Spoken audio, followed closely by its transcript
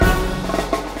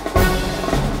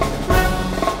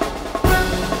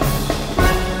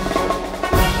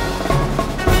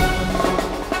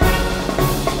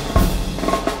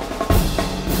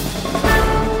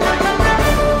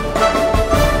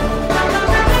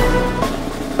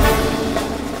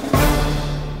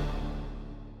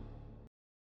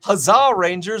Huzzah,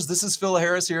 Rangers. This is Phil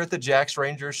Harris here at the Jax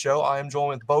Rangers show. I am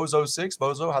joined with Bozo6.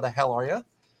 Bozo, how the hell are you?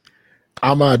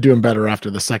 I'm doing better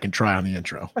after the second try on the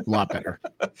intro. A lot better.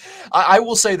 I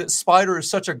will say that Spider is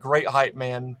such a great hype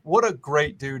man. What a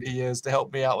great dude he is to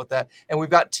help me out with that. And we've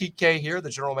got TK here, the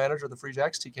general manager of the Free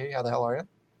Jacks. TK, how the hell are you?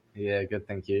 Yeah, good.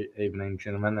 Thank you. Evening,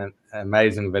 gentlemen. And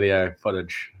amazing video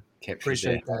footage captured.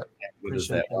 Appreciate there. that.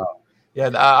 Appreciate that. Wow. Yeah,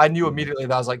 I knew immediately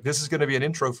that I was like, this is going to be an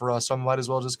intro for us, so I might as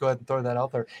well just go ahead and throw that out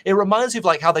there. It reminds me of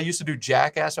like how they used to do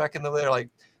Jackass back in the day. Like,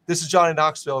 this is Johnny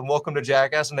Knoxville and welcome to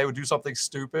Jackass, and they would do something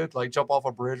stupid, like jump off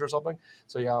a bridge or something.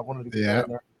 So, yeah, I wanted to get that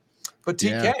in there. But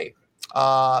TK,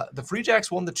 the Free Jacks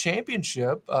won the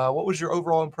championship. What was your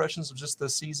overall impressions of just the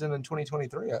season in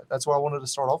 2023? That's what I wanted to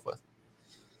start off with.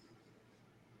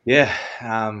 Yeah,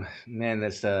 man,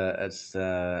 it's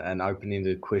an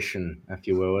open-ended question, if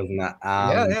you will, isn't it?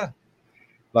 Yeah.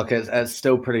 Look, it's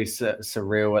still pretty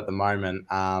surreal at the moment.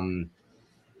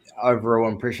 Overall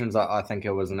impressions, I think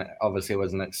it was obviously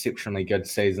an exceptionally good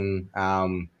season.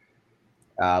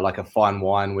 Like a fine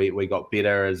wine, we got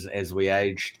better as we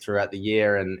aged throughout the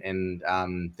year, and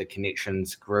the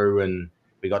connections grew, and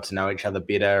we got to know each other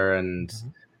better. And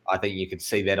I think you could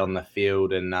see that on the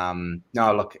field. And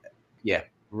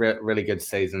really good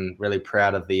season. Really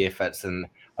proud of the efforts, and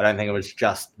I don't think it was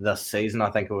just this season. I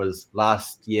think it was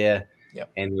last year,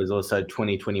 and it was also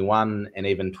 2021 and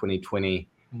even 2020.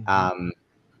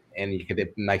 And you could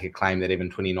make a claim that even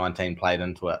 2019 played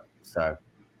into it. So,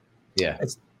 yeah.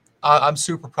 I'm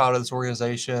super proud of this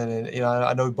organization, and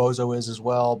I know Bozo is as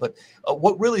well. But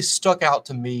what really stuck out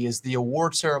to me is the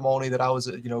award ceremony that I was,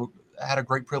 had a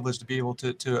great privilege to be able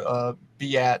to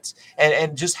be at,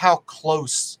 and just how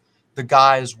close the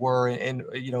guys were, and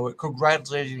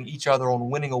congratulating each other on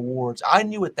winning awards. I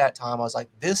knew at that time, I was like,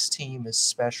 this team is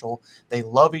special. They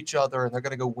love each other, and they're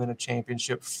going to go win a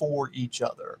championship for each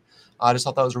other. I just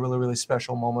thought that was a really, really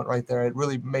special moment right there. It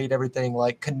really made everything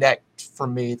like connect for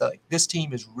me. Like, this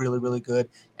team is really, really good,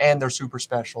 and they're super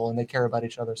special, and they care about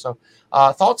each other. So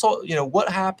thoughts on, what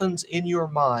happens in your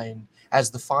mind as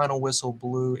the final whistle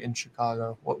blew in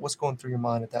Chicago? What's going through your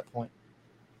mind at that point?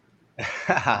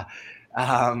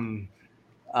 There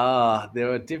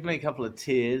were definitely a couple of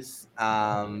tears.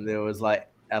 There was like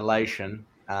elation,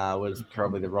 was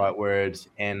probably the right word.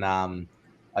 And I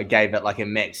gave it like a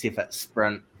max effort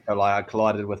sprint. So like I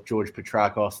collided with George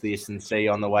Petrakos, the S&C,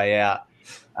 on the way out.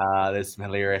 There's some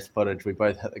hilarious footage. We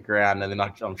both hit the ground, and then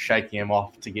I'm shaking him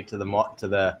off to get to the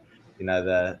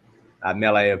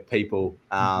melee of people.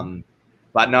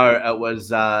 But no, it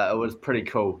was pretty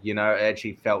cool. It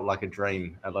actually felt like a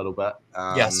dream a little bit.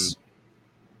 Yes.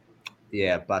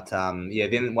 Yeah, but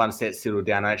then once that settled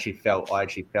down, I actually felt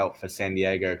for San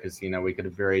Diego, because we could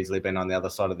have very easily been on the other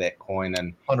side of that coin.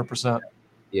 And 100%.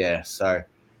 Yeah, so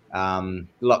I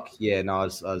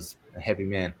was a happy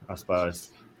man, I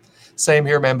suppose. Same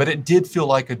here, man. But it did feel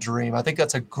like a dream. I think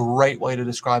that's a great way to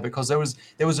describe it, because there was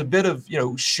a bit of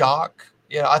shock.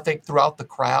 I think throughout the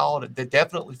crowd, that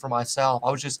definitely for myself,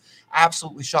 I was just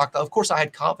absolutely shocked. Of course, I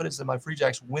had confidence in my Free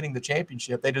Jacks winning the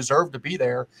championship. They deserved to be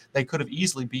there. They could have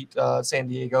easily beat San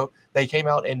Diego. They came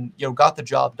out and got the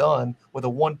job done with a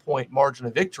 1-point margin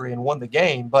of victory and won the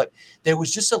game. But there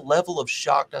was just a level of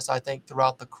shockness, I think,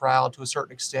 throughout the crowd to a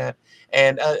certain extent,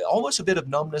 and almost a bit of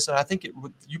numbness. And I think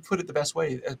you put it the best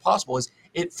way as possible, is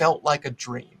it felt like a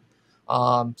dream.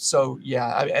 And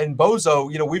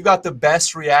Bozo, we've got the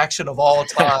best reaction of all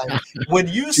time when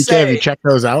you say. Have you checked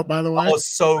those out, by the way? Oh,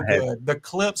 so good. The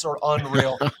clips are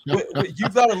unreal.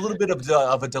 You've got a little bit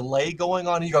of a delay going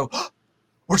on. You go,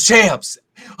 we're champs.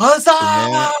 Huzzah!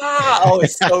 Yeah. Oh,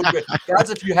 it's so good, guys.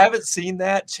 If you haven't seen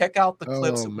that, check out the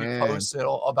clips that we posted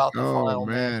about the final.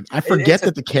 Man, I forget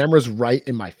that the camera's right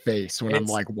in my face when I'm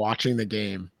like watching the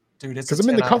game. Dude, it's because I'm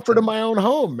in the comfort of my own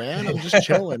home, man. I'm just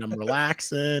chilling. I'm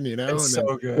relaxing, It's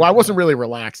so good. Well, I wasn't really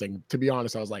relaxing, to be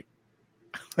honest. I was like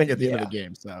at the end of the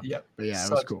game. So, but yeah,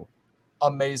 it was cool.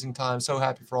 Amazing time. So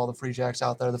happy for all the Free Jacks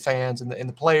out there, the fans and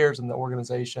the players and the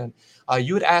organization.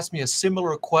 You had asked me a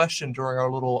similar question during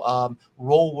our little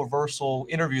role reversal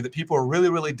interview that people are really,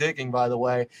 really digging, by the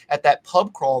way, at that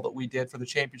pub crawl that we did for the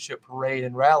championship parade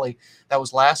and rally. That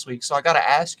was last week. So I got to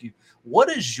ask you,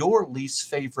 what is your least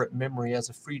favorite memory as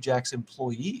a Free Jacks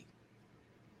employee?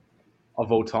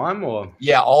 Of all time, or?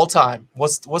 Yeah, all time.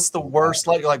 What's the worst?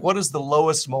 Like what is the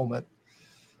lowest moment?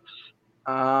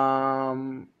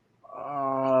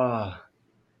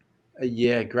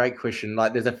 Yeah, great question.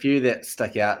 Like, there's a few that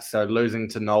stick out. So losing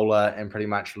to NOLA and pretty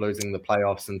much losing the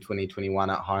playoffs in 2021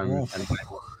 at home.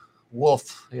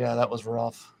 Woof. Yeah, that was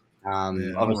rough.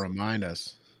 Remind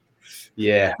us.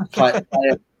 Yeah,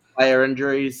 player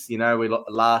injuries, we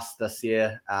last this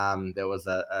year. There was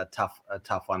a tough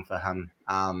one for him.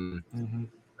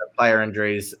 The player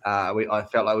injuries, I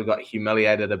felt like we got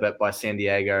humiliated a bit by San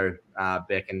Diego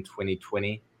back in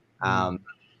 2020.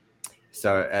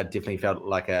 So it definitely felt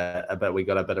like we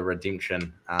got a bit of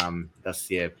redemption this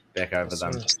year back over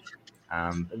them.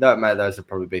 Those would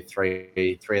probably be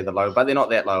three of the low, but they're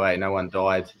not that low, eh? No one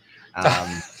died.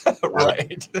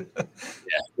 Right. Yeah,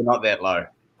 they're not that low,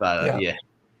 but yeah.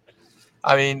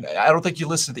 I mean, I don't think you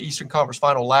listened to the Eastern Conference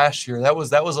Final last year.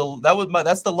 That's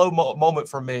the low moment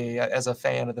for me as a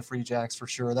fan of the Free Jacks for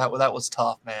sure. That was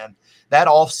tough, man. That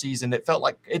offseason, it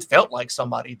felt like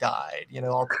somebody died.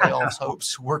 Our playoffs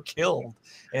hopes were killed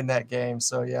in that game.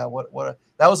 So yeah,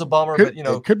 that was a bummer.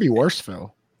 It could be worse,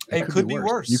 Phil. It could be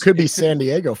worse. You could be San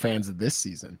Diego fans of this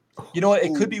season. You know what?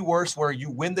 It could be worse where you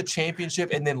win the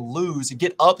championship and then lose and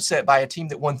get upset by a team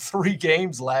that won 3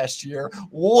 games last year.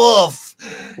 Woof.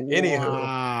 Anywho.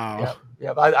 Wow.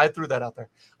 Yeah, I threw that out there.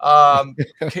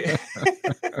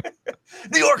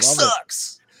 New York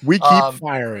sucks. We keep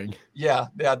firing. Yeah.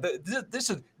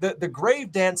 This is the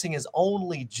grave dancing has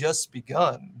only just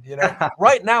begun.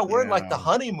 Right now we're in like the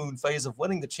honeymoon phase of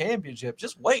winning the championship.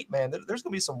 Just wait, man. There's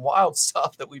gonna be some wild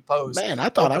stuff that we post. Man, I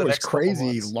thought I was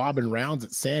crazy lobbing rounds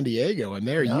at San Diego, and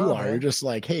there you are. Man. You're just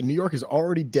like, hey, New York is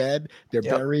already dead. They're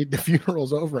buried. The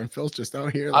funeral's over, and Phil's just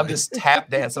out here. I'm just tap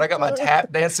dancing. I got my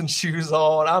tap dancing shoes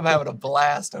on. I'm having a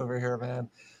blast over here, man.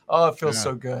 Oh, it feels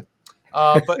so good.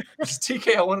 But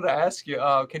TK, I wanted to ask you,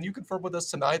 can you confirm with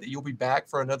us tonight that you'll be back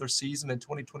for another season in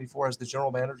 2024 as the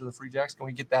general manager of the Free Jacks? Can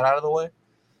we get that out of the way?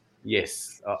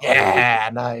 Yes.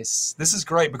 Nice. This is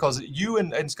great because you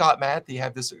and Scott Matthew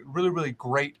have this really, really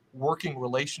great working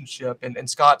relationship. And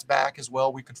Scott's back as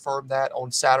well. We confirmed that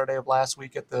on Saturday of last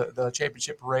week at the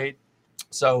championship parade.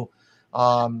 So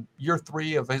year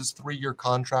 3 of his 3-year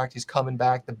contract, he's coming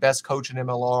back, the best coach in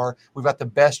MLR. We've got the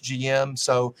best GM.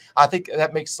 So I think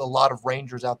that makes a lot of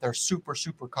Rangers out there super,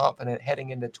 super confident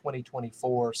heading into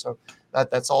 2024. So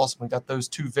that's awesome. We got those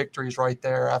 2 victories right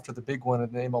there after the big one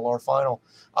in the MLR final.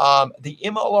 The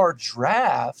MLR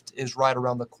draft is right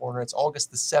around the corner. It's August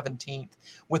the 17th.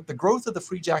 With the growth of the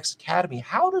Free Jacks Academy,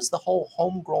 how does the whole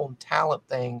homegrown talent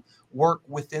thing work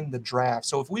within the draft?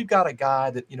 So if we've got a guy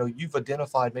that, you've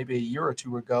identified maybe a year or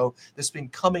 2 ago that's been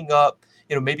coming up,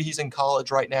 maybe he's in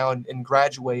college right now and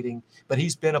graduating, but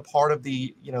he's been a part of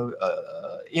the,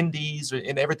 indies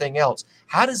and everything else.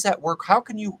 How does that work? How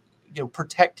can you,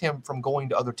 protect him from going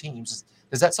to other teams?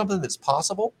 Is that something that's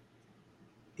possible?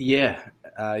 Yeah,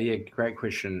 great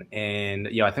question. And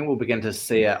I think we'll begin to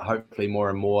see it hopefully more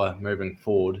and more moving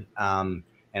forward. And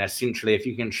essentially, if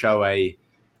you can show a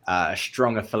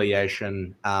strong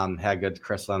affiliation, how good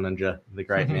Chris Leninger, the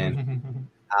great man,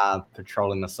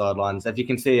 patrolling the sidelines. If you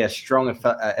can see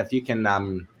if you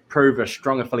can prove a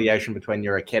strong affiliation between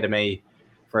your academy,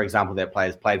 for example, that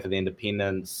player's played for the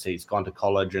Independents, he's gone to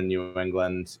college in New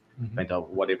England, been to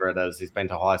whatever it is, he's been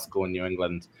to high school in New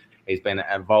England, he's been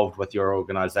involved with your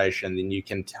organization, then you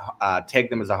can tag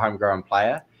them as a homegrown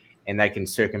player and they can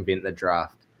circumvent the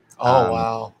draft.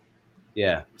 Wow.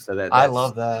 Yeah. So I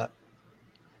love that.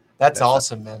 That's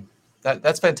awesome, man.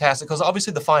 That's fantastic because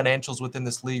obviously the financials within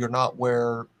this league are not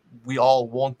where we all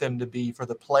want them to be for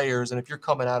the players. And if you're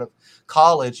coming out of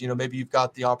college, maybe you've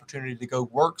got the opportunity to go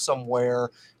work somewhere,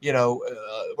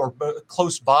 or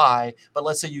close by. But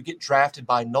let's say you get drafted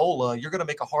by NOLA, you're going to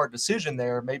make a hard decision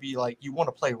there. Maybe like you want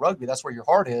to play rugby, that's where your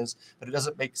heart is, but it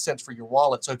doesn't make sense for your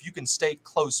wallet. So if you can stay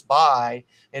close by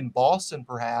in Boston,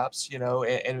 perhaps,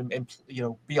 and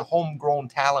be a homegrown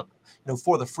talent,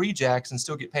 for the Free Jacks and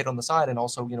still get paid on the side and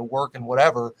also, work and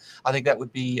whatever, I think that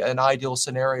would be an ideal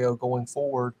scenario going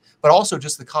forward. But also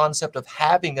just the concept of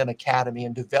having an academy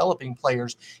and developing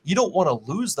players. You don't want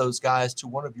to lose those guys to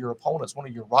one of your opponents, one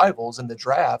of your rivals in the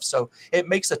draft. So it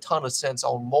makes a ton of sense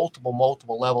on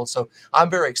multiple levels. So I'm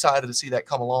very excited to see that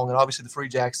come along. And obviously the Free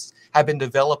Jacks have been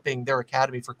developing their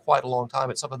academy for quite a long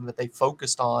time. It's something that they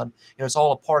focused on. It's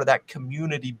all a part of that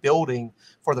community building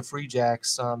for the Free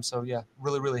Jacks. So yeah,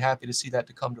 really, really happy to see that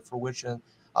to come to fruition.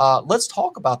 Let's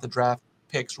talk about the draft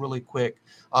picks really quick.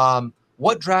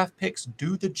 What draft picks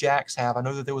do the Jacks have? I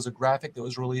know that there was a graphic that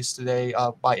was released today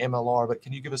by MLR, but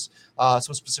can you give us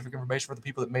some specific information for the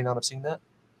people that may not have seen that?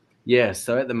 Yeah,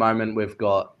 so at the moment we've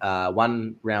got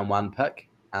one round 1 pick.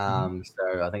 So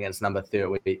I think it's number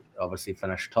 30. We obviously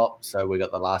finished top, so we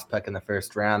got the last pick in the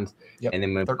first round. Yep, and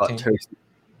then we've 13. got 2.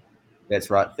 That's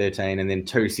right, 13, and then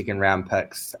 2 second-round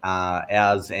picks,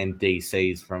 ours and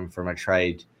DC's from a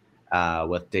trade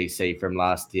with DC from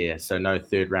last year. So no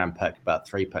third-round pick, but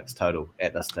 3 picks total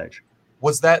at this stage.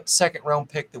 Was that second round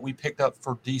pick that we picked up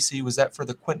for DC, was that for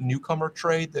the Quentin Newcomer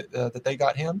trade that they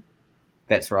got him?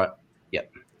 That's right.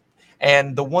 Yep.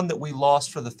 And the one that we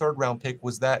lost for the third round pick,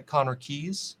 was that Connor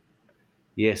Keys?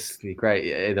 Yes,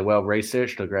 great. Either well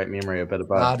researched or great memory, a bit of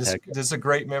both. Just a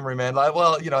great memory, man.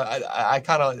 Well, I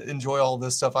kind of enjoy all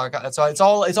this stuff. So it's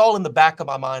all in the back of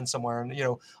my mind somewhere,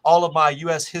 and all of my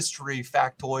U.S. history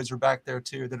factoids are back there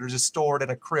too, that are just stored in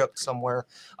a crypt somewhere.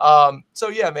 So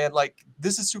yeah, man, like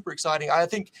this is super exciting. I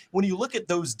think when you look at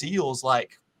those deals,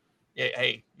 like,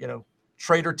 hey,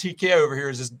 Trader TK over here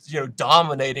is just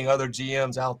dominating other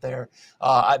GMs out there.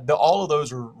 All of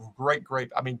those are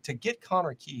great. I mean, to get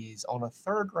Connor Keys on a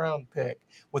third round pick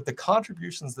with the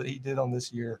contributions that he did on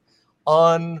this year,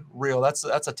 unreal. That's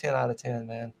a 10 out of 10,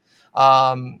 man.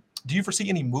 Do you foresee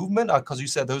any movement? Because you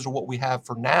said those are what we have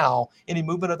for now. Any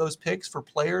movement of those picks for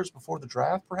players before the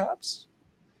draft, perhaps?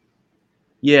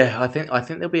 Yeah, I think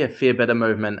there'll be a fair bit of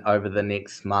movement over the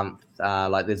next month.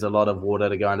 Like there's a lot of water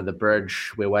to go under the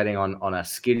bridge. We're waiting on a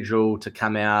schedule to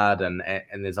come out, and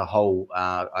there's a whole,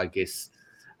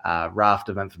 raft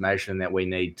of information that we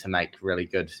need to make really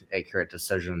good, accurate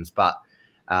decisions. But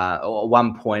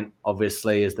one point,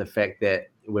 obviously, is the fact that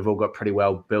we've all got pretty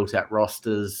well built out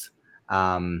rosters.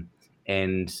 And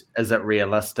is it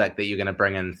realistic that you're going to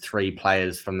bring in 3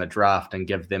 players from the draft and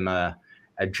give them a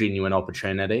genuine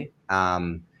opportunity,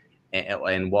 and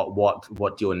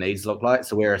what do your needs look like?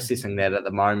 So we're assessing that at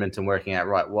the moment and working out,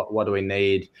 right, what do we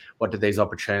need? What do these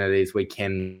opportunities we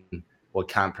can or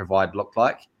can't provide look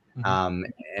like?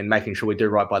 And making sure we do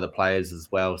right by the players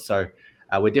as well. So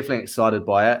we're definitely excited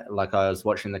by it. Like I was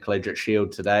watching the Collegiate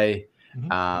Shield today,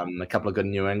 a couple of good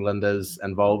New Englanders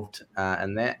involved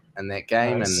in that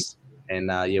game. Nice. And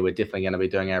we're definitely going to be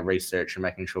doing our research and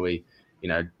making sure we,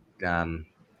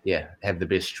 have the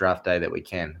best draft day that we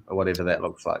can, or whatever that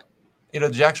looks like. The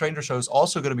Jack's Ranger Show is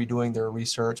also going to be doing their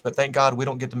research, but thank God we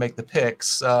don't get to make the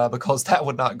picks because that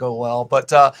would not go well.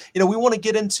 But, we want to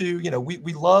get into,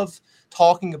 we love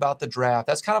talking about the draft.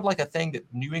 That's kind of like a thing that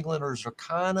New Englanders are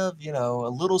kind of, a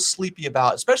little sleepy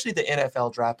about, especially the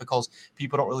NFL draft, because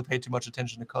people don't really pay too much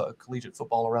attention to collegiate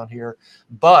football around here.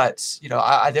 But,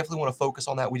 I definitely want to focus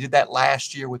on that. We did that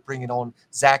last year with bringing on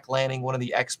Zach Lanning, one of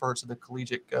the experts of the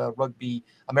collegiate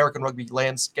American rugby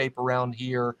landscape around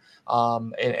here.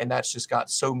 And that's just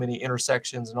got so many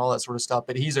intersections and all that sort of stuff.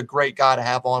 But he's a great guy to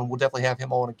have on. We'll definitely have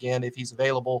him on again if he's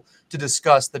available to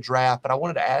discuss the draft. But I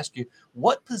wanted to ask you,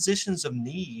 what positions of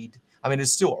need, I mean,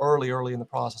 it's still early in the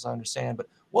process, I understand, but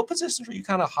what positions are you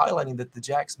kind of highlighting that the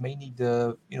Jacks may need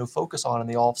to, focus on in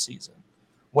the offseason,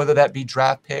 whether that be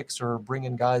draft picks or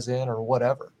bringing guys in or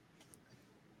whatever?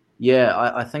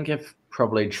 Yeah, I think if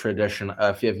probably tradition,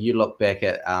 if you look back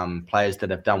at players that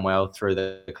have done well through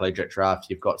the collegiate draft,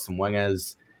 you've got some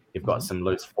wingers, you've got some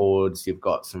loose forwards, you've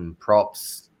got some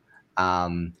props.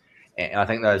 And I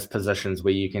think those positions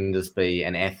where you can just be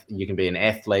an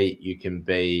athlete, you can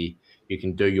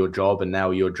do your job and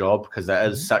nail your job, because there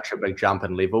is such a big jump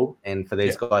in level. And for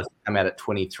these guys to come out at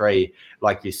 23,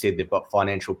 like you said, they've got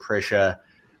financial pressure.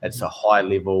 It's a high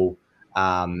level,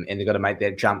 and they've got to make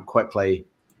that jump quickly.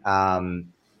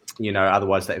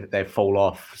 Otherwise they fall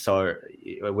off. So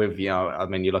with,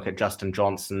 you look at Justin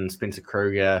Johnson, Spencer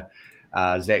Kruger,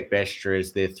 Zach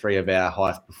Bastra, they're 3 of our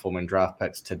highest performing draft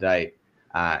picks to date.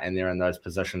 And they're in those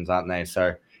positions, aren't they?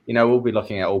 So, we'll be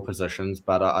looking at all positions,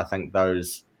 but I think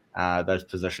those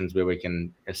positions where we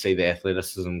can see the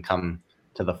athleticism come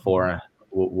to the fore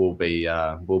will be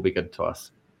good to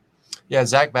us. Yeah,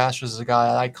 Zach Bastra is a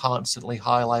guy I constantly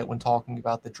highlight when talking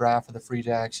about the draft for the Free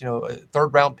Jacks.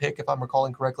 Third round pick, if I'm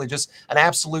recalling correctly, just an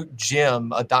absolute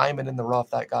gem, a diamond in the rough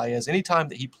that guy is. Anytime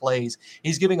that he plays,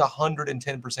 he's giving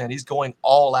 110%. He's going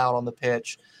all out on the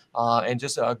pitch. And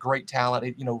just a great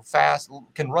talent, fast,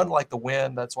 can run like the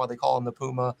wind. That's why they call him the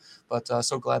Puma. But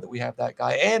so glad that we have that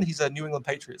guy. And he's a New England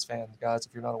Patriots fan, guys,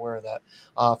 if you're not aware of that,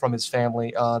 from his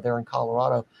family there in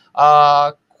Colorado.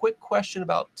 Quick question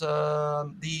about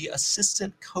the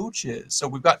assistant coaches. So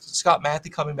we've got Scott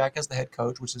Matthew coming back as the head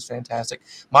coach, which is fantastic.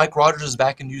 Mike Rogers is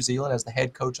back in New Zealand as the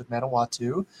head coach of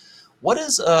Manawatu. What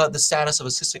is the status of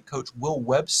assistant coach Will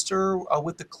Webster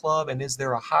with the club, and is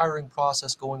there a hiring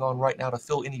process going on right now to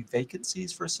fill any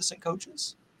vacancies for assistant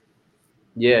coaches?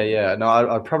 Yeah. No,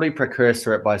 I'd probably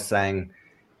precursor it by saying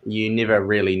you never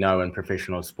really know in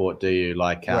professional sport, do you?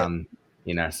 Like, right.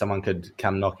 Someone could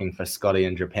come knocking for Scotty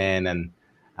in Japan, and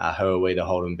who are we to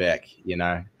hold him back?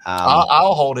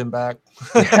 I'll hold him back.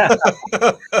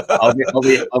 I'll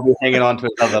be hanging on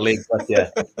to another leg with you.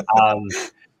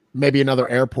 Maybe another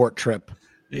airport trip.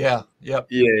 Yeah. Yep.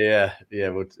 Yeah.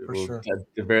 We'll sure.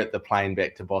 divert the plane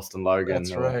back to Boston Logan.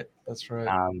 That's right.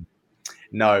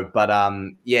 No, but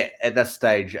yeah, at this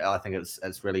stage, I think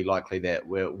it's really likely that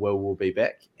we'll be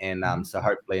back, and so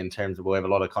hopefully, in terms of we'll have a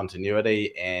lot of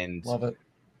continuity, and love it.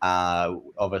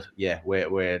 Yeah,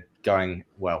 we're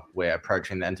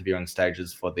approaching the interviewing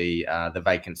stages for the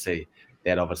vacancy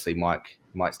that obviously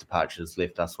Mike's departures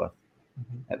left us with.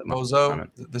 At the Bozo,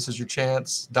 this is your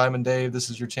chance. Diamond Dave, this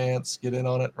is your chance. Get in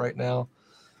on it right now.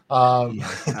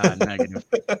 Negative.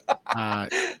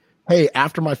 Hey,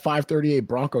 after my 5:38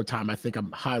 Bronco time, I think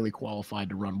I'm highly qualified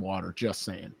to run water. Just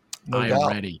saying. No doubt. am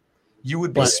ready. You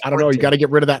would be. But I don't know. You got to get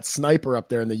rid of that sniper up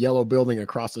there in the yellow building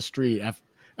across the street at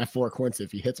Fort Quincy.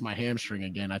 If he hits my hamstring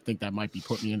again, I think that might be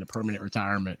putting me into permanent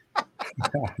retirement.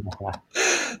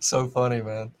 So funny,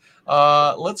 man.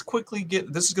 Let's quickly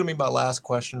get. This is going to be my last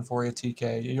question for you,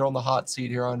 TK. You're on the hot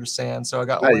seat here, I understand. So I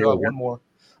got one more.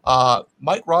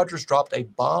 Mike Rogers dropped a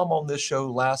bomb on this show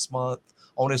last month.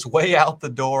 On his way out the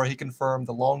door, he confirmed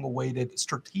the long-awaited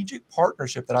strategic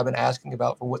partnership that I've been asking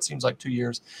about for what seems like 2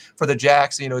 years for the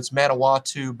Jacks. You know, it's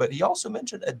Manawatu, but he also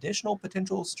mentioned additional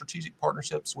potential strategic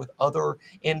partnerships with other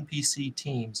NPC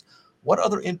teams. What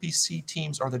other NPC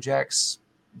teams are the Jacks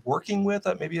working with?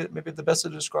 Maybe the best to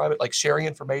describe it, like sharing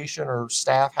information or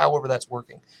staff, however that's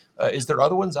working. Is there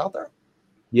other ones out there?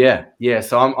 Yeah.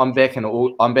 So I'm back in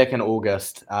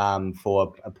August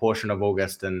for a portion of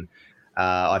August, and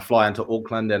I fly into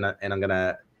Auckland, and I'm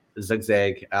gonna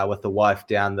zigzag with the wife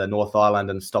down the North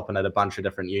Island and stopping at a bunch of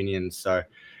different unions. So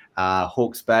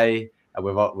Hawke's Bay,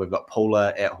 we've got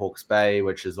Paula at Hawke's Bay,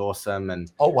 which is awesome.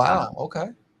 And oh wow, okay.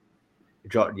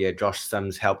 Josh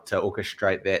Sims helped to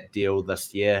orchestrate that deal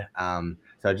this year.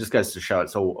 So it just goes to show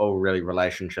it's all really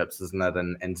relationships, isn't it?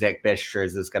 And Zach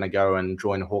Bastres is going to go and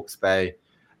join Hawke's Bay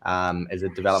as a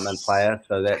development player.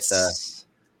 So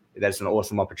that's an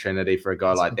awesome opportunity for a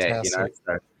guy like fantastic.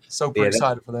 That, you know. So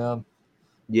excited for them.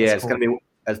 Yeah, that's cool.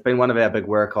 It's been one of our big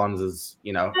work-ons. Is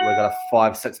we've got a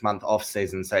 5-6 month off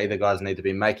season, so either guys need to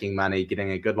be making money,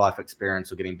 getting a good life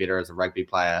experience, or getting better as a rugby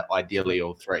player. Ideally,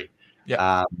 all three.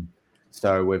 Yeah.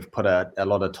 So we've put a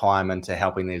lot of time into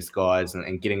helping these guys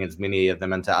and getting as many of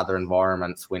them into other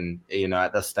environments when,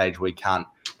 at this stage we can't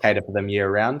cater for them year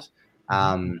round.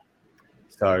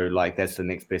 So like that's the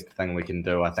next best thing we can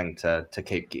do, I think, to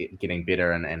keep getting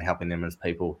better and helping them as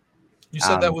people. You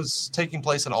said that was taking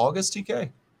place in August,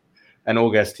 TK? In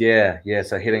August, yeah.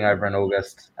 So heading over in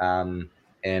August.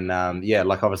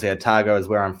 Like obviously Otago is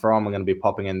where I'm from. I'm going to be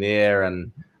popping in there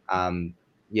and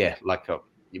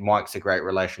Mike's a great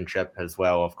relationship as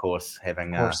well, of course,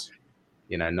 having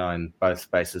known both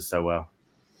spaces so well.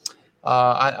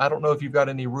 I don't know if you've got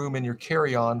any room in your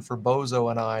carry-on for Bozo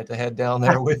and I to head down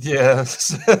there with you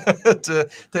to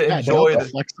enjoy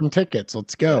flex some tickets.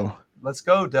 Let's go. Yeah, let's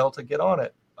go, Delta. Get on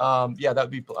it. That'd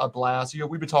be a blast.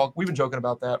 We've been joking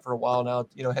about that for a while now.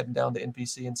 Heading down to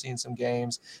NPC and seeing some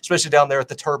games, especially down there at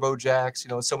the Turbo Jacks.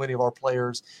 So many of our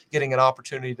players getting an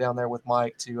opportunity down there with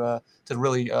Mike to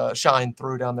really shine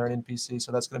through down there in NPC.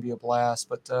 So that's going to be a blast.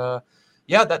 But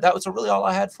that was really all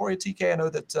I had for you, TK. I know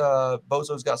that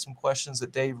Bozo's got some questions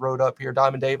that Dave wrote up here.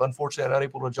 Diamond Dave, unfortunately,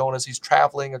 unable to join us. He's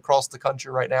traveling across the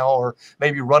country right now, or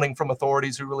maybe running from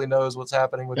authorities. Who really knows what's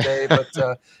happening with Dave? But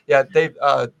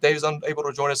Dave's unable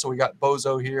to join us, so we got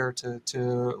Bozo here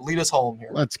to lead us home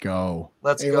here. Let's go. Go.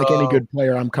 Like any good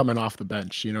player, I'm coming off the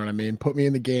bench. You know what I mean? Put me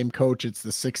in the game, coach. It's the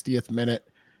 60th minute.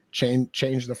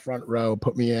 Change the front row.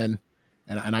 Put me in,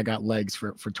 and I got legs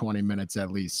for 20 minutes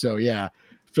at least. So yeah.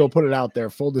 Phil put it out there.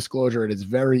 Full disclosure, it is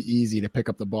very easy to pick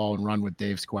up the ball and run with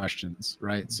Dave's questions,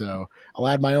 right? So I'll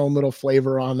add my own little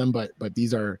flavor on them, but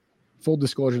these are full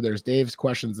disclosure. There's Dave's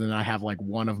questions, and I have like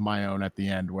one of my own at the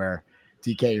end where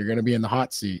TK, you're going to be in the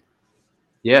hot seat.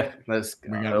 Yeah,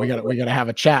 we got to have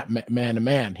a chat man to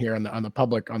man here on the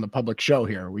public show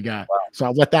here. So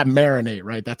I'll let that marinate,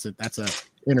 right? That's a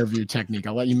interview technique.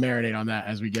 I'll let you marinate on that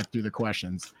as we get through the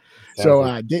questions.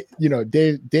 So,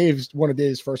 Dave's one of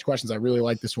Dave's first questions. I really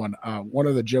like this one. One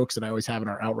of the jokes that I always have in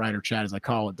our Outrider chat is I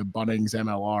call it the Bunnings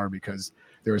MLR because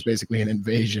there was basically an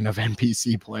invasion of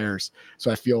NPC players. So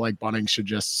I feel like Bunnings should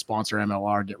just sponsor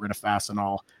MLR, get rid of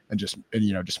Fastenal, and just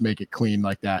make it clean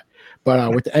like that.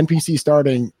 But with the NPC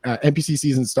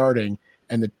season starting,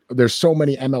 and there's so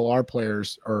many MLR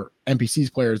players or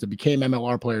NPCs players that became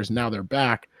MLR players. And now they're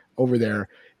back over there.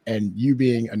 And you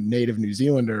being a native New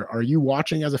Zealander, are you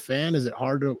watching as a fan? Is it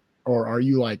hard or are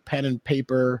you like pen and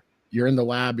paper? You're in the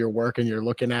lab, you're working, you're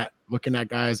looking at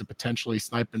guys and potentially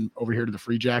sniping over here to the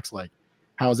Free Jacks. Like,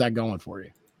 how's that going for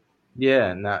you?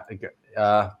 Yeah,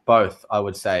 both. I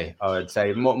would say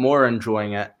more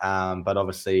enjoying it, but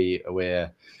obviously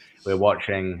we're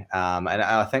watching, and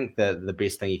I think that the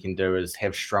best thing you can do is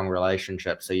have strong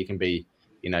relationships, so you can be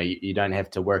you don't have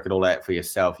to work it all out for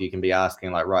yourself. You can be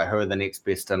asking like, right, who are the next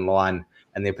best in line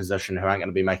in their position who aren't going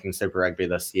to be making Super Rugby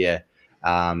this year,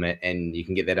 and you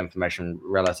can get that information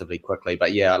relatively quickly.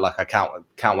 But yeah, like I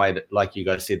can't wait. Like you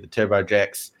guys said, the Turbo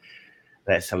Jacks,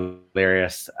 that's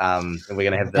hilarious. And we're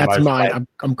going to have the that's most mine.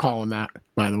 I'm calling that,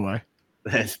 by the way.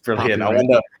 That's brilliant.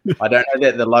 Copyright. I don't know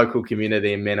that the local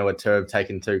community in Manawatu have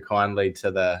taken too kindly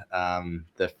to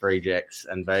the Free Jacks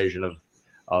invasion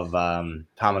of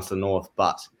Palmerston North,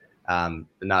 but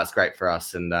no, it's great for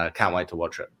us, and can't wait to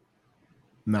watch it.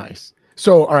 Nice.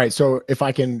 So, all right. So, if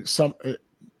I can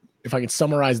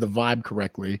summarize the vibe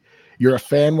correctly, you're a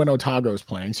fan when Otago's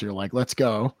playing, so you're like, let's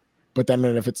go. But then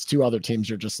if it's two other teams,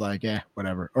 you're just like,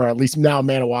 whatever. Or at least now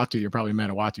Manawatu, you're probably a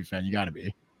Manawatu fan. You got to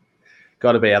be.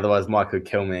 Got to be, otherwise Mike could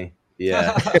kill me.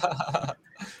 Yeah.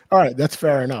 All right, that's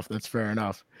fair enough.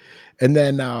 And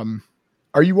then,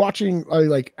 are you watching?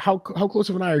 Like, how close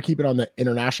of an eye are you keeping on the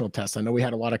international tests? I know we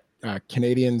had a lot of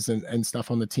Canadians and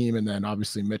stuff on the team, and then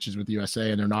obviously Mitch is with the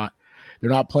USA, and they're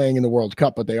not playing in the World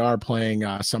Cup, but they are playing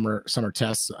summer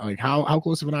tests. Like, how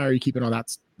close of an eye are you keeping on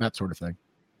that sort of thing?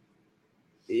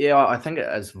 Yeah, I think it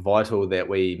is vital that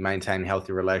we maintain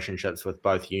healthy relationships with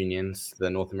both unions, the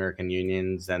North American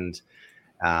unions, and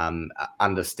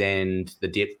understand the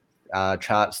depth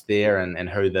charts there and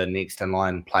who the next in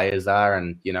line players are.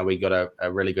 And, we got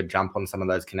a really good jump on some of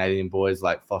those Canadian boys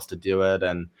like Foster Dewitt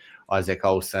and Isaac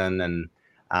Olsen. And,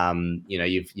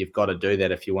 you've got to do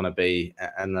that if you want to be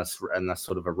in this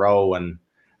sort of a role. And,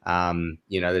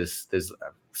 there's a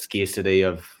scarcity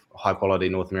of high quality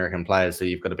North American players. So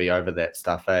you've got to be over that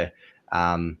stuff, eh?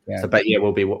 But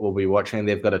we'll be watching.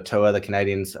 They've got a tour. The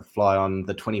Canadians fly on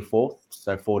the 24th,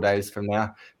 so 4 days from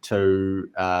now, to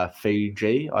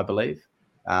Fiji, I believe.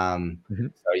 So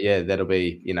yeah, that'll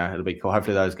be it'll be cool.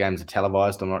 Hopefully those games are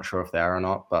televised. I'm not sure if they are or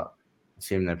not, but I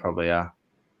assume they probably are.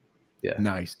 Yeah,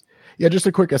 nice. Yeah, just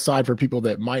a quick aside for people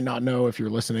that might not know, if you're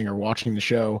listening or watching the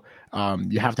show,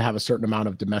 you have to have a certain amount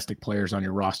of domestic players on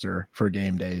your roster for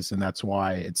game days. And that's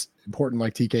why it's important,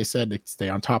 like TK said, to stay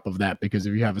on top of that, because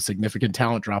if you have a significant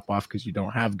talent drop off because you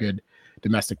don't have good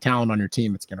domestic talent on your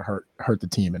team, it's going to hurt the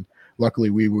team. And luckily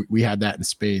we had that in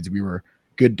spades. We were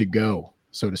good to go,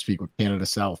 so to speak, with Canada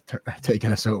South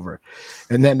taking us over.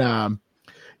 And then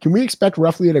can we expect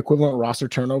roughly an equivalent roster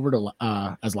turnover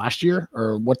to as last year,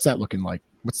 or what's that looking like?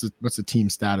 What's the team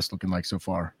status looking like so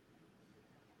far?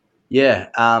 Yeah,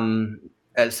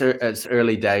 it's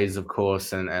early days, of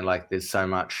course, and like there's so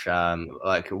much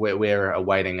like we're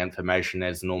awaiting information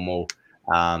as normal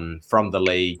from the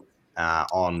league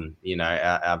on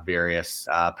our various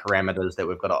parameters that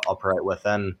we've got to operate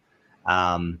within,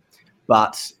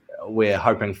 but we're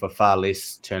hoping for far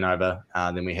less turnover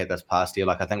than we had this past year.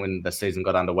 Like I think when the season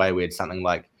got underway, we had something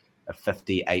like a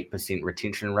 58%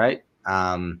 retention rate.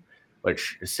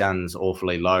 Which sounds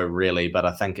awfully low, really. But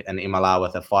I think in MLR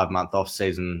with a 5-month off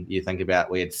season, you think about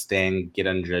we had Stan get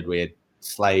injured, we had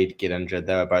Slade get injured.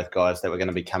 They were both guys that were going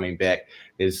to be coming back.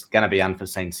 There's going to be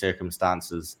unforeseen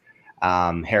circumstances.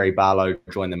 Harry Barlow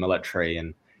joined the military,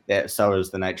 and that so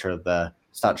is the nature of the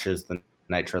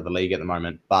nature of the league at the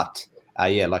moment. But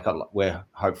we're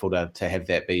hopeful to have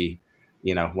that be,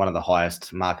 one of the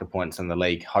highest marker points in the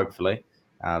league, hopefully,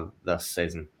 this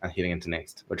season and heading into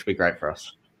next, which would be great for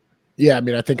us. Yeah, I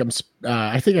mean, I think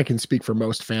I can speak for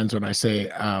most fans when I say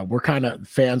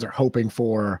fans are hoping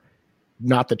for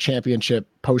not the championship,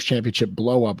 post-championship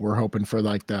blow up. We're hoping for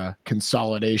like the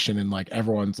consolidation and like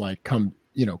everyone's like come,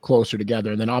 closer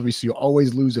together. And then obviously you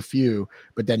always lose a few,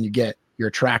 but then you're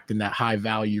attracting that high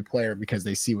value player because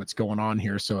they see what's going on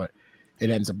here. So it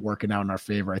ends up working out in our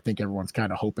favor. I think everyone's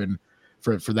kind of hoping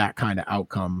for that kind of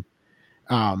outcome.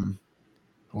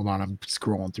 Hold on, I'm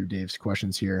scrolling through Dave's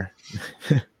questions here.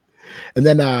 And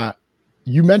then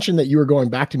you mentioned that you were going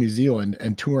back to New Zealand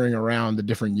and touring around the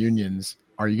different unions.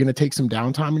 Are you going to take some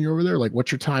downtime when you're over there? Like, what's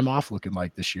your time off looking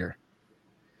like this year?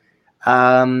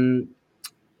 Yeah,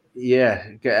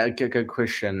 good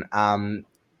question.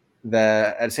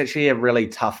 It's actually a really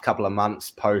tough couple of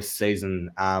months post-season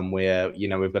where,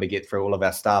 we've got to get through all of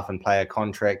our staff and player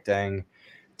contracting.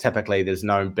 Typically, there's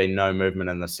been no movement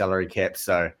in the salary cap,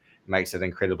 so it makes it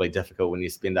incredibly difficult when you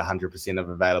spend 100% of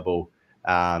available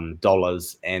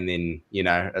dollars, and then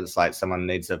it's like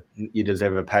you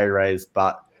deserve a pay raise,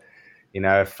 but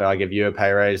if I give you a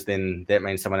pay raise, then that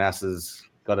means someone else has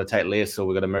got to take less, or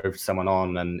we've got to move someone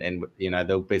on, and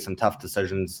there'll be some tough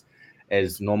decisions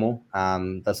as normal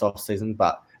this off season.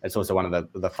 But it's also one of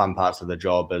the fun parts of the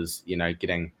job is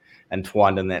getting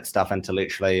entwined in that stuff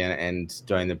intellectually and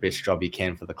doing the best job you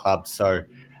can for the club. So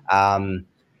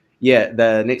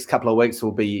the next couple of weeks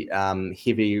will be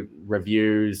heavy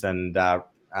reviews and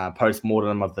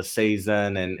post-mortem of the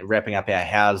season and wrapping up our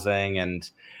housing and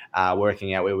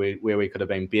working out where we could have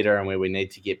been better and where we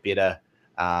need to get better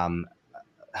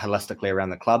holistically around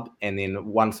the club. And then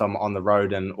once I'm on the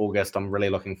road in August, I'm really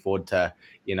looking forward to,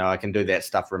 I can do that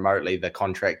stuff remotely, the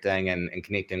contracting and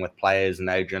connecting with players and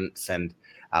agents and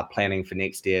planning for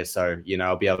next year. So,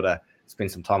 I'll be able to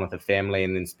spend some time with the family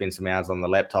and then spend some hours on the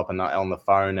laptop and not on the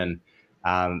phone. And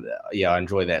I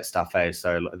enjoy that stuff.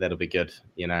 So that'll be good.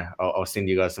 I'll send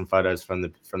you guys some photos from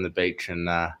the beach and,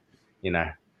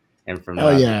 and from.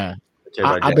 Yeah.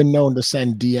 I've been known to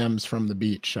send DMs from the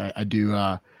beach. I do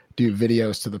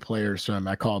videos to the players from,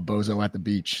 I call it Bozo at the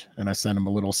Beach, and I send them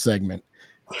a little segment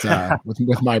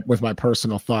with my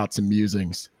personal thoughts and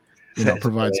musings.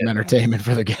 Provide some entertainment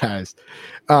for the guys.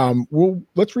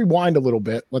 Let's rewind a little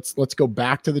bit. Let's go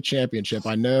back to the championship.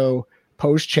 I know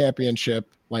post championship,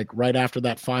 like right after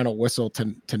that final whistle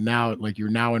to now, like you're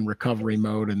now in recovery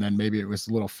mode, and then maybe it was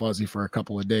a little fuzzy for a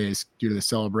couple of days due to the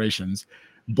celebrations.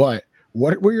 But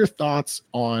what were your thoughts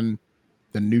on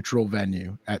the neutral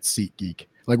venue at SeatGeek?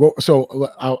 So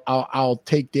I'll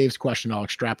take Dave's question. I'll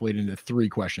extrapolate into 3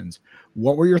 questions.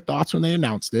 What were your thoughts when they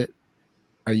announced it?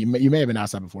 Or you may have been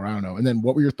asked that before. I don't know. And then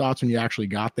what were your thoughts when you actually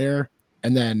got there?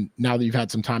 And then now that you've had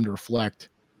some time to reflect,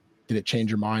 did it change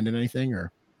your mind in anything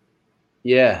or?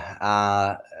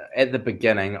 Yeah. At the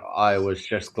beginning, I was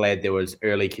just glad there was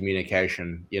early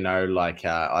communication,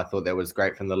 I thought that was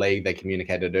great from the league. They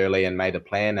communicated early and made a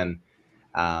plan. And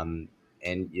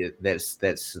that's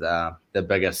the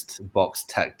biggest box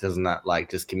ticked, isn't it?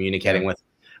 Like just communicating with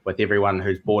everyone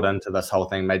who's bought into this whole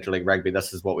thing, Major League Rugby.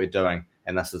 This is what we're doing,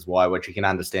 and this is why, which you can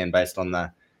understand based on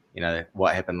the,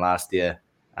 what happened last year.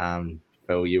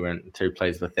 Phil, you weren't too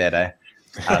pleased with that, eh?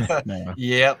 No.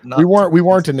 Yeah, we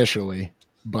weren't initially,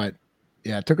 but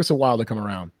yeah, it took us a while to come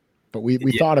around. But we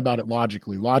thought about it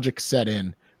logically. Logic set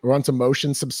in. Once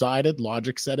emotion subsided,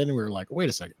 logic set in, and we were like, wait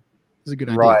a second, this is a good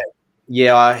idea. Right.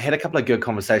 Yeah, I had a couple of good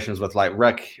conversations with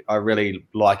Rick. I really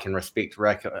like and respect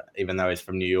Rick, even though he's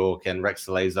from New York, and Rick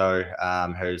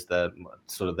Salizo, who's the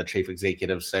sort of the chief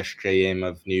executive / GM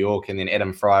of New York, and then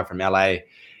Adam Fry from LA.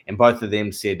 And both of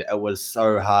them said it was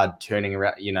so hard turning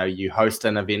around. You host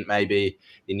an event maybe,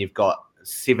 then you've got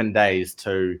 7 days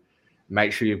to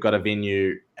make sure you've got a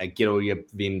venue, get all your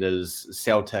vendors,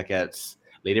 sell tickets,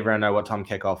 let everyone know what time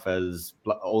kickoff is,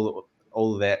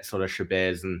 all that sort of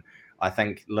shabazz. And I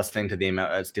think listening to them,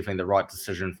 it's definitely the right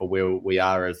decision for where we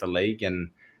are as a league.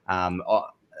 And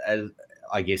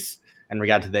I guess in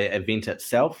regard to the event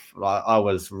itself, I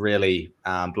was really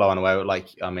blown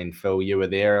away. Phil, you were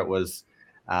there. It was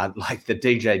like the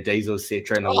DJ Diesel set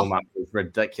during the warm-up was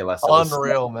ridiculous.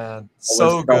 Unreal, man.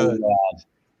 So good. Loud.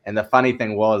 And the funny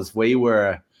thing was we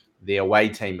were the away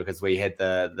team because we had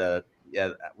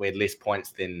we had less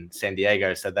points than San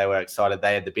Diego, so they were excited.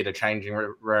 They had the better changing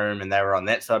room, and they were on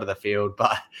that side of the field.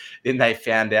 But then they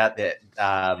found out that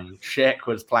Shaq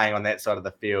was playing on that side of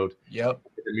the field. Yep,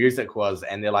 the music was,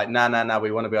 and they're like, no,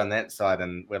 we want to be on that side,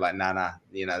 and we're like, no,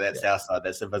 that's our side.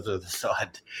 That's the visitor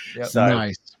side. Yep. So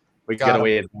nice. We got a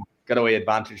wee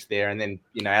advantage there. And then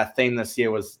our theme this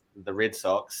year was the Red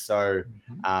Sox. So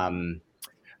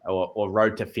or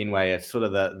Road to Fenway. It's sort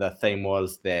of the theme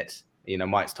was that.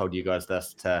 Mike's told you guys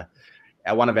this.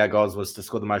 One of our goals was to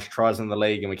score the most tries in the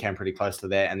league, and we came pretty close to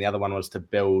that. And the other one was to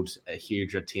build a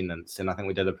huge attendance, and I think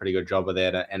we did a pretty good job of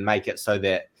that, and make it so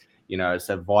that it's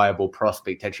a viable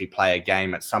prospect to actually play a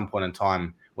game at some point in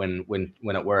time when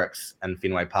it works in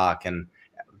Fenway Park. And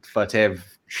to have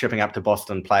shipping up to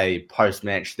Boston play post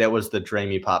match, that was the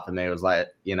dreamy part for me. It was like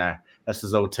this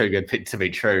is all too good to be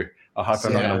true. I hope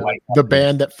I'm not going to wait. The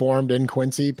band that formed in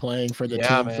Quincy playing for the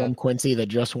team from Quincy that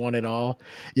just won it all.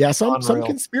 Yeah, some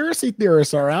conspiracy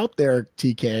theorists are out there,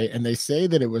 TK, and they say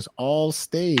that it was all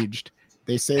staged.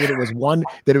 They say that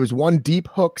it was one deep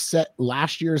hook set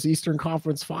last year's Eastern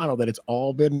Conference final, that it's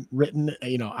all been written,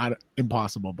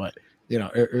 impossible, but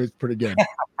it was pretty good.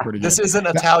 This isn't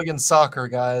Italian soccer,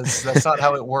 guys. That's not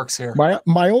how it works here.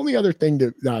 My only other thing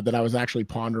that I was actually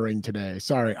pondering today.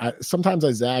 Sorry, sometimes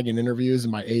I zag in interviews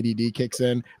and my ADD kicks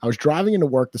in. I was driving into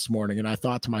work this morning and I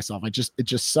thought to myself, it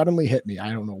just suddenly hit me.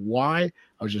 I don't know why.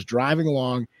 I was just driving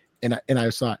along and I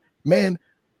thought, man,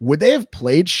 would they have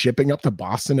played Shipping Up to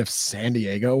Boston if San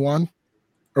Diego won?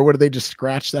 Or would they just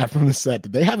scratch that from the set?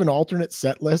 Did they have an alternate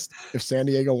set list if San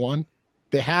Diego won?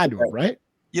 They had to, right?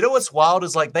 You know what's wild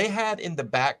is they had in the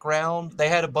background, they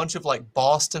had a bunch of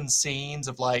Boston scenes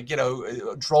of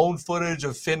drone footage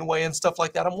of Fenway and stuff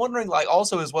like that. I'm wondering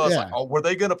also as well, it's were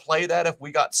they going to play that if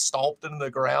we got stomped into the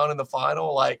ground in the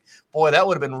final? Boy, that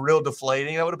would have been real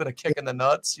deflating. That would have been a kick in the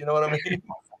nuts. You know what I mean?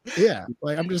 Yeah,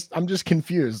 like I'm just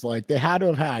confused. Like they had to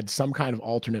have had some kind of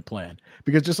alternate plan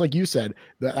because just like you said,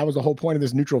 that was the whole point of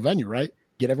this neutral venue, right?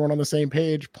 Get everyone on the same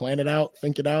page, plan it out,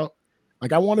 think it out.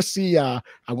 Like I want to see the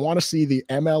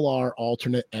MLR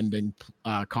alternate ending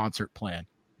concert plan.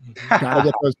 Gotta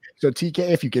get those. So TK,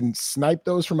 if you can snipe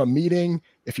those from a meeting,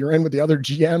 if you're in with the other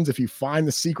GMs, if you find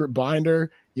the secret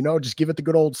binder, just give it the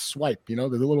good old swipe, the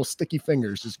little sticky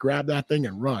fingers, just grab that thing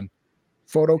and run.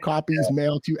 Photocopies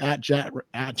mail to at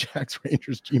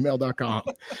jacksrangersgmail.com.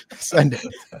 Send it.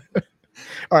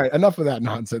 All right, enough of that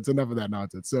nonsense. So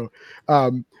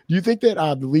do you think that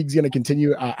the league's going to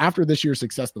continue after this year's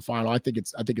success, the final? I think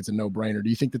it's a no-brainer. Do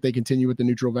you think that they continue with the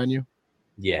neutral venue?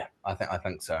 Yeah, I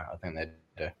think so. I think they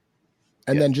do.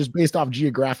 And then just based off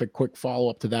geographic, quick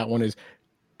follow-up to that one is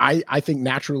I think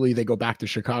naturally they go back to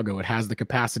Chicago. It has the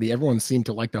capacity. Everyone seemed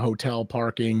to like the hotel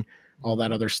parking, all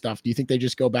that other stuff. Do you think they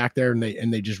just go back there and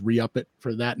they just re-up it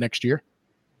for that next year?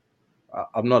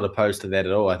 I'm not opposed to that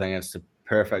at all. I think it's the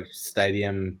perfect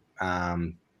stadium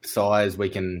size. We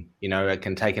can, it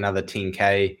can take another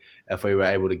 10K if we were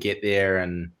able to get there.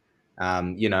 And,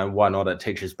 why not? It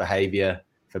teaches behavior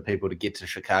for people to get to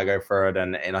Chicago for it.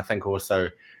 And I think also,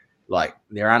 like,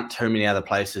 there aren't too many other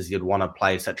places you'd want to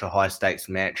play such a high stakes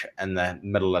match in the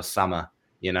middle of summer,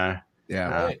 Yeah,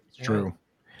 right. True.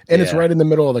 And it's right in the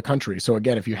middle of the country. So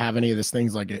again, if you have any of these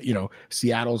things like,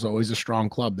 Seattle's always a strong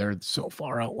club. They're so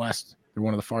far out west. They're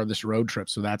one of the farthest road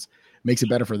trips. So that's makes it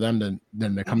better for them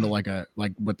than to come to like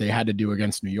what they had to do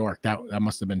against New York. That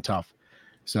must have been tough.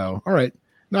 So, all right.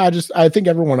 No, I think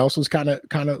everyone else was kind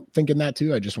of thinking that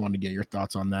too. I just wanted to get your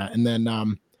thoughts on that. And then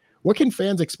what can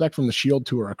fans expect from the Shield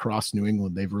Tour across New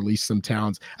England? They've released some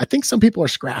towns. I think some people are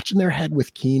scratching their head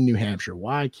with Keene, New Hampshire.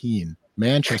 Why Keene?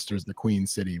 Manchester's the Queen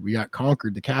City. We got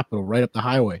Concord, the capital, right up the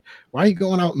highway. Why are you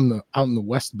going out in the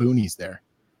West Boonies there?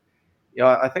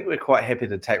 Yeah, I think we're quite happy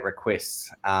to take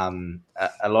requests. A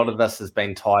lot of this has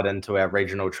been tied into our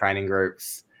regional training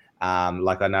groups.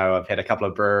 Like I know I've had a couple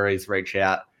of breweries reach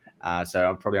out. So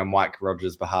I'm probably on Mike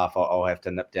Rogers' behalf. I'll have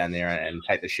to nip down there and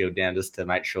take the Shield down just to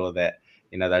make sure that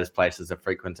those places are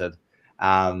frequented.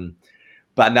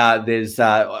 But no, there's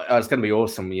it's going to be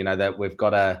awesome. That we've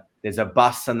got there's a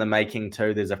bus in the making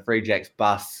too. There's a Free Jacks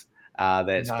bus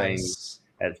that's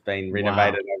been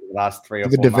renovated over the last 3 or 4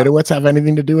 months. Did the Davidowitz have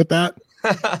anything to do with that?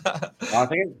 I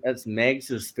think it's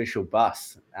Mags's special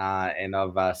bus, and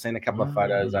I've seen a couple of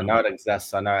photos. I know it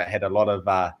exists. I know it had a lot of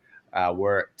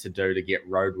work to do to get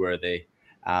roadworthy,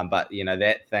 but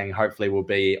that thing hopefully will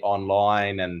be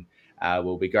online, and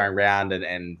we'll be going around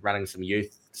and running some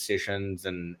youth sessions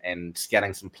and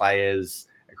scouting some players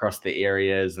across the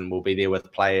areas, and we'll be there with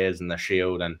players and the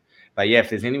Shield. But yeah, if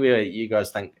there's anywhere you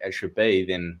guys think it should be,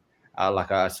 then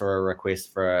like I saw a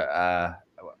request for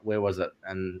where was it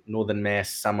in Northern Mass?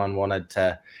 Someone wanted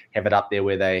to have it up there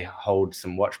where they hold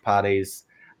some watch parties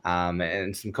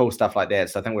and some cool stuff like that.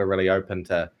 So I think we're really open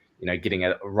to getting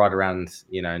it right around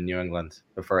New England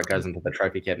before it goes into the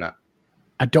trophy cabinet.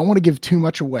 I don't want to give too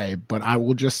much away, but I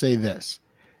will just say this.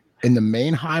 In the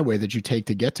main highway that you take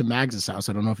to get to Mags's house,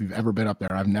 I don't know if you've ever been up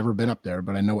there. I've never been up there,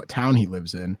 but I know what town he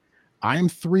lives in. I am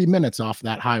 3 minutes off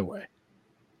that highway.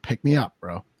 Pick me up,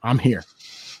 bro. I'm here.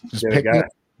 Just pick me up.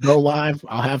 Go live.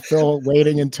 I'll have Phil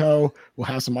waiting in tow. We'll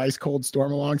have some ice cold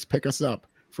storm-alongs. Pick us up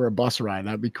for a bus ride.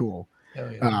 That'd be cool.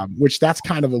 Yeah. Which that's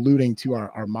kind of alluding to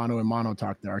our mono and mono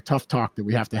talk there, our tough talk that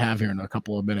we have to have here in a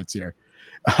couple of minutes here.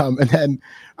 And then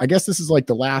I guess this is like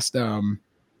the last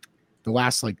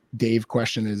like Dave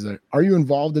question is, are you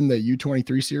involved in the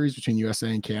U23 series between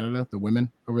USA and Canada, the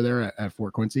women over there at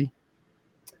Fort Quincy?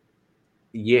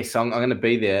 Yes, I'm going to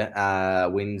be there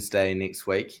Wednesday next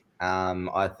week.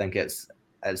 I think it's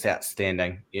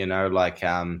outstanding.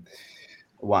 We're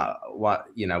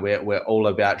all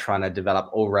about trying to develop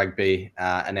all rugby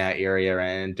in our area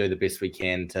and do the best we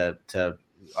can to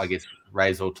I guess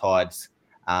raise all tides.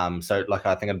 So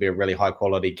I think it'll be a really high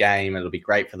quality game. It'll be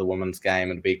great for the women's game.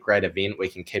 It'll be a great event. We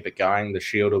can keep it going. The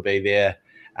Shield will be there.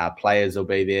 Players will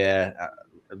be there.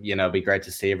 It'll be great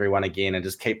to see everyone again and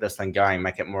just keep this thing going,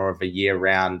 make it more of a year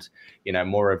round,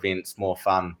 more events, more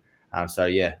fun. So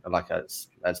yeah, that's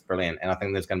brilliant. And I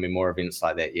think there's going to be more events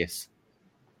like that. Yes.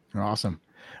 Awesome.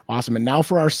 And now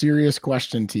for our serious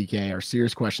question, TK, our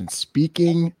serious question.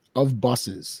 Speaking of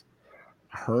buses,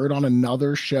 I heard on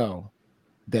another show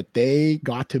that they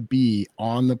got to be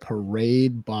on the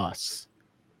parade bus.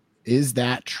 Is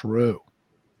that true?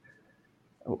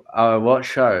 What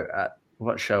show?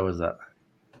 What show was that?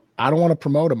 I don't want to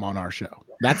promote them on our show.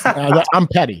 That's I'm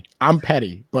petty,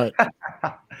 but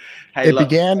hey,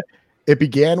 it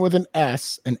began with an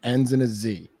S and ends in a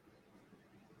Z.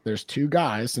 There's two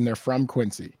guys and they're from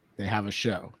Quincy. they have a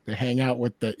show. They hang out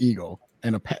with the Eagle,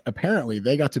 and apparently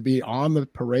they got to be on the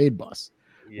parade bus.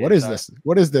 Yes, what is this?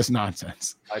 What is this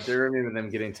nonsense? I do remember them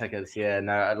getting tickets. Yeah,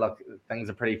 no, look, things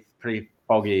are pretty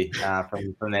foggy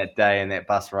from that day and that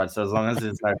bus ride. So as long as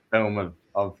there's no film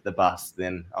of the bus,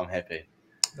 then I'm happy.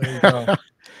 There you go.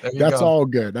 That's all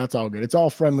good. That's all good. It's all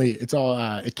friendly. It's all.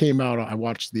 It came out. I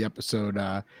watched the episode.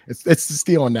 It's the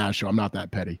Steele and Nash show. I'm not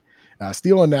that petty.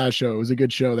 Steele and Nash show. It was a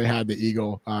good show. They had the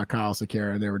Eagle, Kyle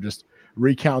Sakara, and they were just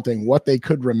recounting what they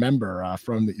could remember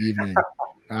from the evening.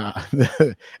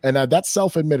 And that's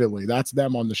self-admittedly, that's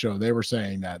them on the show. They were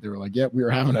saying that they were like, "Yeah, we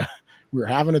were having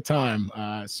a time."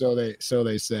 So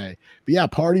they say. But yeah,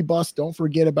 party bus. Don't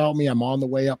forget about me. I'm on the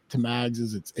way up to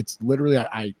Mags's. It's literally,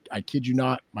 I kid you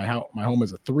not, my home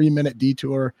is a 3-minute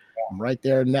detour. I'm right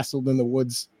there, nestled in the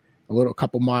woods, a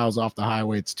couple miles off the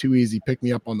highway. It's too easy. Pick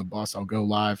me up on the bus. I'll go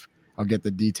live. I'll get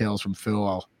the details from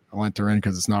Phil. I'll enter in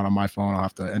because it's not on my phone. I'll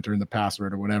have to enter in the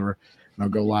password or whatever, and I'll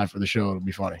go live for the show. It'll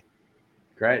be funny.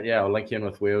 Great. Yeah, I'll link you in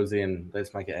with Wheelsy and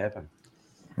let's make it happen.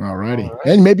 All righty.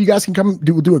 And maybe you guys can come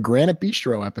do a Granite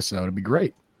Bistro episode. It'd be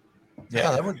great.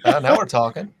 Yeah, now we're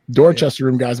talking. Dorchester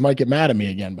Room guys might get mad at me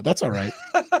again, but that's all right.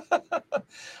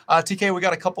 TK, we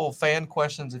got a couple of fan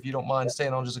questions if you don't mind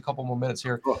staying on just a couple more minutes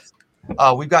here.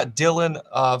 We've got Dylan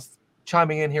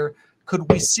chiming in here. Could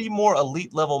we see more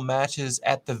elite level matches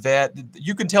at the vet?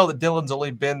 You can tell that Dylan's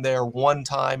only been there one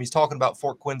time. He's talking about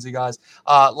Fort Quincy guys,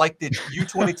 like the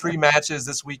U23 matches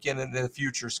this weekend and in the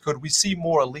futures. Could we see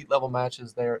more elite level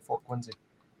matches there at Fort Quincy?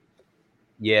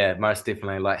 Yeah, most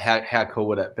definitely. Like how cool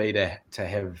would it be to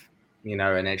have,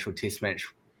 an actual test match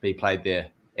be played there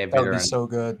at That would be so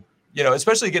good.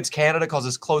 Especially against Canada because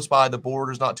it's close by. The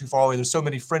border's not too far away. There's so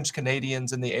many French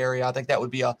Canadians in the area. I think that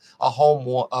would be a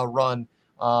home run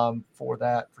for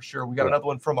that for sure. We got another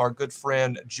one from our good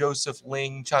friend Joseph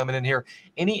Ling chiming in here.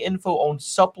 Any info on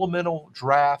supplemental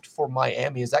draft for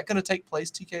Miami? Is that going to take place,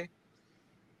 TK?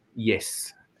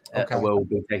 Yes. Okay. It will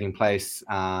be taking place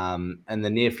in the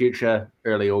near future,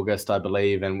 early August, I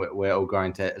believe, and we're all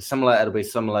going to it'll be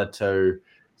similar to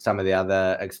some of the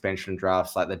other expansion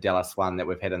drafts like the Dallas one that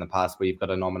we've had in the past, where you've got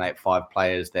to nominate 5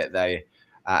 players that they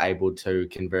are able to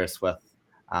converse with.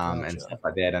 And stuff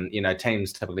like that. And,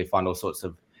 teams typically find all sorts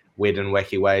of weird and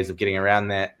wacky ways of getting around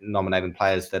that, nominating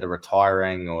players that are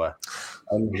retiring or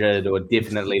injured or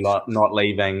definitely not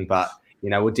leaving. But,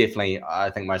 we'll definitely, I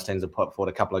think most teams have put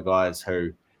forward a couple of guys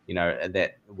who,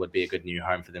 that would be a good new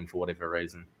home for them for whatever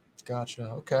reason. Gotcha.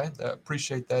 Okay.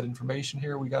 Appreciate that information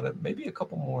here. We got maybe a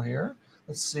couple more here.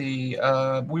 Let's see.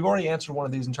 We've already answered one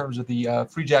of these in terms of the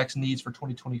Free Jacks needs for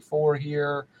 2024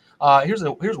 here. Here's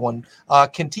one.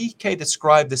 Can TK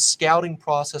describe the scouting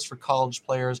process for college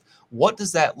players? What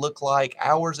does that look like?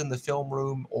 Hours in the film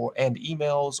room and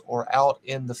emails or out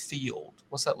in the field?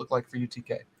 What's that look like for you,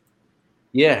 TK?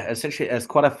 Yeah, essentially, it's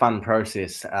quite a fun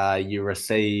process. You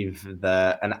receive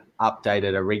a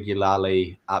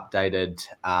regularly updated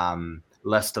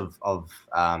list of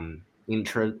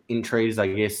entries, I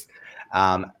guess,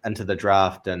 into the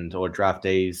draft or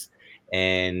draftees.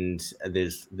 And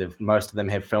most of them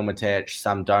have film attached,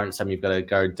 some don't, some you've got to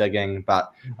go digging.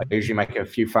 But I usually make a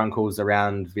few phone calls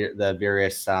around the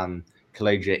various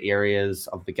collegiate areas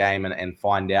of the game and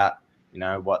find out,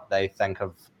 what they think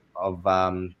of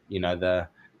the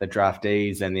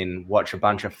draftees, and then watch a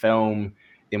bunch of film.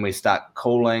 Then we start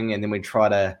calling, and then we try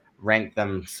to rank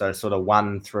them. So sort of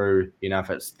 1 through, if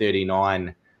it's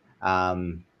 39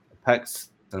 picks,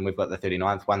 and we've got the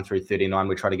 39th, 1 through 39.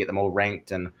 We try to get them all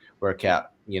ranked and work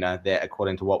out, that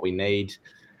according to what we need.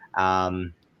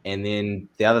 And then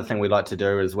the other thing we like to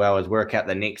do as well is work out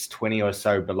the next 20 or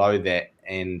so below that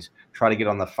and try to get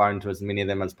on the phone to as many of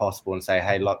them as possible and say,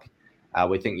 hey, look,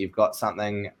 we think you've got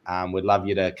something. We'd love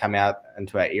you to come out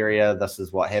into our area. This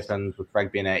is what happens with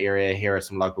rugby in our area. Here are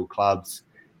some local clubs,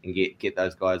 and get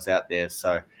those guys out there.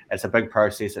 So it's a big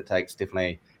process. It takes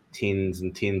definitely tens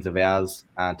and tens of hours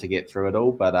to get through it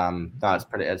all, but no,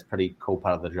 it's a pretty cool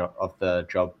part of the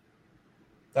job.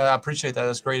 I appreciate that.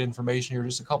 That's great information here.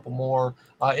 Just a couple more.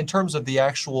 In terms of the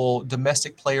actual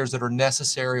domestic players that are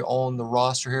necessary on the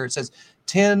roster here, it says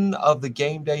 10 of the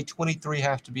game day, 23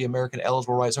 have to be American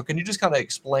eligible, right? So can you just kind of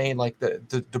explain like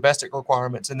the domestic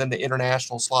requirements and then the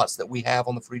international slots that we have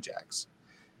on the Free Jacks?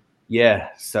 Yeah.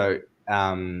 So,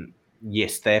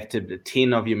 yes, they have to.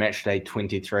 10 of your match day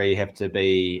 23 have to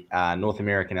be North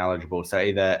American eligible. So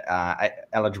either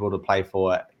eligible to play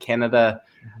for Canada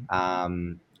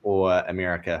or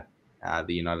America,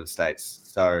 the United States.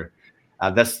 So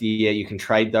this year you can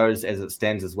trade those as it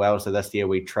stands as well. So this year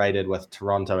we traded with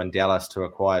Toronto and Dallas to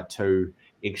acquire 2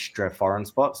 extra foreign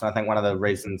spots. And I think one of the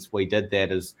reasons we did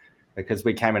that is because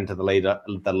we came into the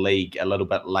league a little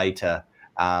bit later.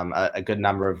 A good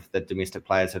number of the domestic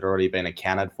players had already been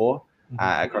accounted for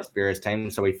across various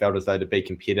teams. So we felt as though to be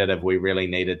competitive, we really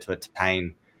needed to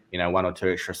attain, 1 or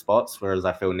 2 extra spots. Whereas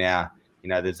I feel now,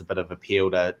 there's a bit of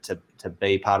appeal to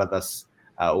be part of this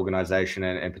organization,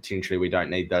 and potentially we don't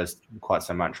need those quite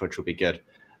so much, which will be good.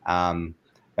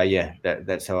 But yeah,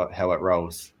 that's how it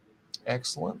rolls.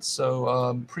 Excellent. So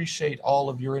appreciate all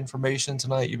of your information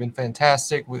tonight. You've been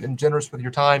fantastic and generous with your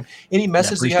time. Any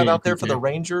message that you have out there for the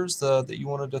Rangers that you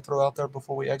wanted to throw out there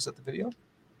before we exit the video?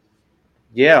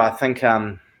 Yeah, I think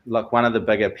look, one of the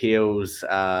big appeals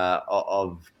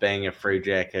of being a Free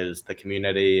Jack is the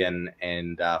community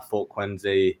and Fort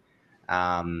Quincy.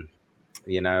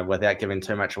 Without giving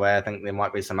too much away, I think there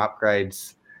might be some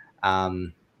upgrades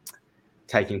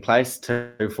taking place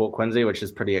to Fort Quincy, which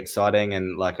is pretty exciting.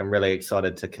 And like, I'm really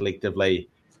excited to collectively,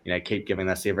 keep giving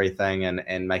this everything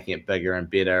and making it bigger and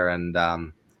better. And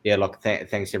look,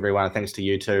 thanks everyone. Thanks to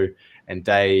you two and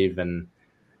Dave and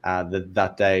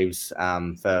the Daves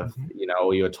for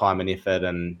all your time and effort,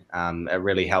 and it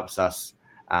really helps us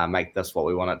make this what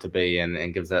we want it to be,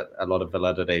 and gives it a lot of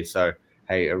validity. So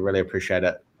hey, I really appreciate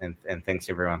it, and thanks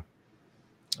everyone.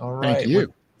 All right. Thank you.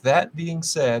 With that being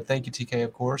said, thank you, TK.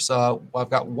 Of course, I've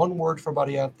got one word for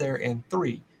everybody out there, and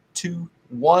 3, 2,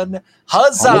 1,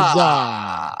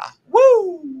 huzzah!